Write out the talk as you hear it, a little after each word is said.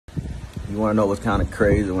You want to know what's kind of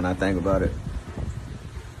crazy when I think about it?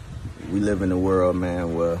 We live in a world,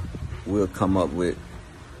 man, where we'll come up with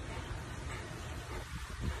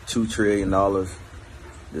 $2 trillion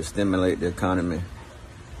to stimulate the economy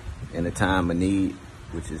in a time of need,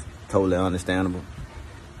 which is totally understandable.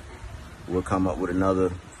 We'll come up with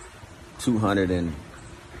another $250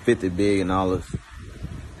 billion to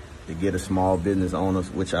get a small business owners,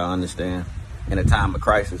 which I understand, in a time of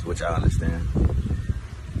crisis, which I understand.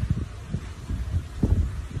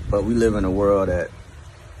 But we live in a world that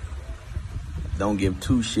don't give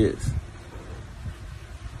two shits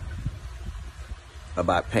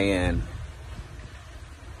about paying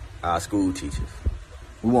our school teachers.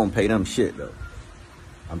 We won't pay them shit, though.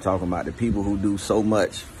 I'm talking about the people who do so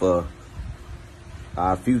much for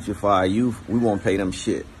our future, for our youth. We won't pay them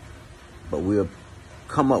shit. But we'll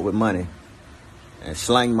come up with money and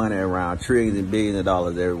slang money around, trillions and billions of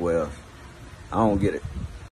dollars everywhere else. I don't get it.